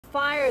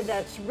fire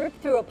that's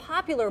ripped through a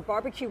popular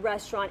barbecue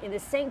restaurant in the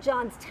St.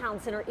 John's Town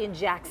Center in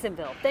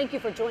Jacksonville. Thank you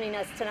for joining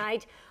us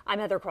tonight. I'm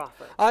Heather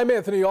Crawford. I'm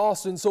Anthony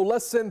Austin. So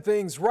let's send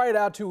things right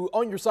out to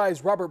On Your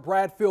Side's Robert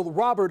Bradfield.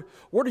 Robert,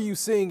 what are you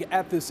seeing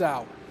at this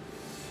hour?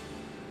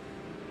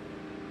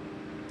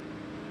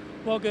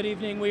 Well, good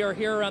evening. We are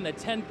here around the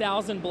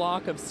 10,000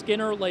 block of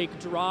Skinner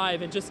Lake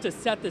Drive, and just to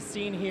set the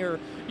scene here,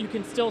 you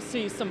can still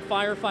see some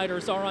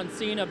firefighters are on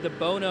scene of the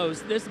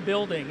Bonos. This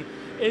building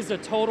is a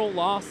total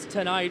loss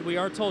tonight. We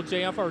are told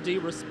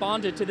JFRD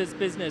responded to this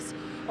business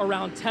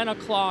around 10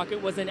 o'clock.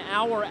 It was an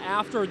hour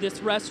after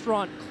this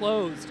restaurant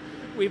closed.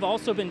 We've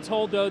also been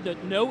told, though,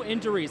 that no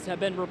injuries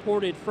have been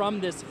reported from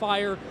this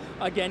fire.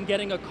 Again,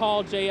 getting a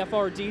call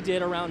JFRD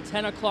did around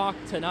 10 o'clock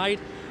tonight.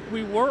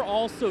 We were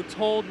also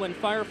told when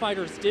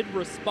firefighters did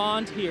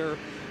respond here,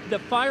 the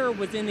fire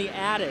was in the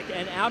attic,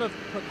 and out of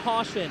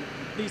precaution,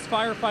 these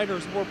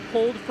firefighters were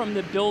pulled from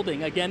the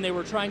building. Again, they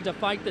were trying to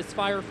fight this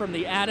fire from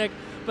the attic,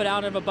 but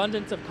out of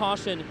abundance of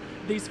caution,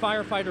 these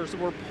firefighters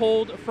were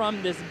pulled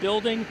from this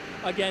building.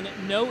 Again,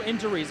 no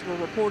injuries were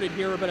reported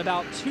here, but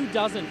about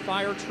 24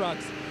 fire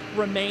trucks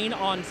remain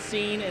on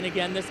scene. And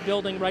again, this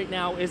building right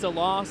now is a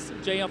loss.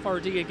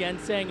 JFRD again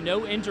saying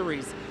no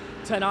injuries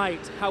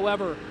tonight.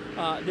 However,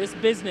 this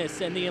business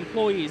and the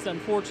employees,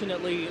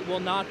 unfortunately, will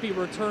not be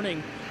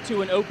returning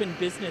to an open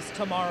business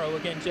tomorrow.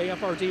 Again,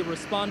 JFRD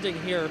responding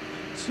here,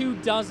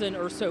 24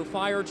 or so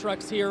fire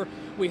trucks here.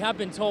 We have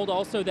been told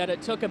also that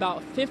it took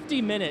about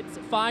 50 minutes,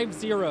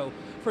 50,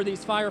 for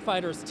these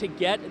firefighters to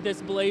get this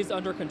blaze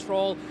under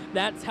control.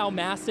 That's how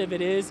massive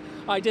it is.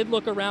 I did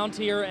look around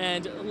here,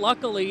 and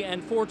luckily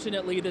and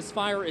fortunately, this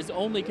fire is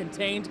only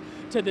contained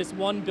to this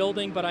one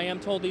building, but I am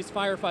told these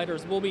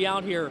firefighters will be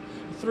out here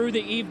through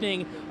the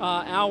evening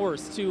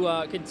hours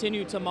to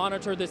continue to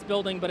monitor this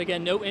building. But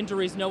again, no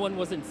injuries, no one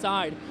was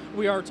inside,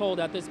 we are told,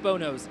 at this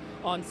Bono's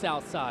on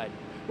South Side.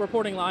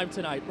 Reporting live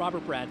tonight,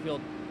 Robert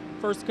Bradfield,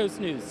 First Coast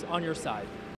News, On Your Side.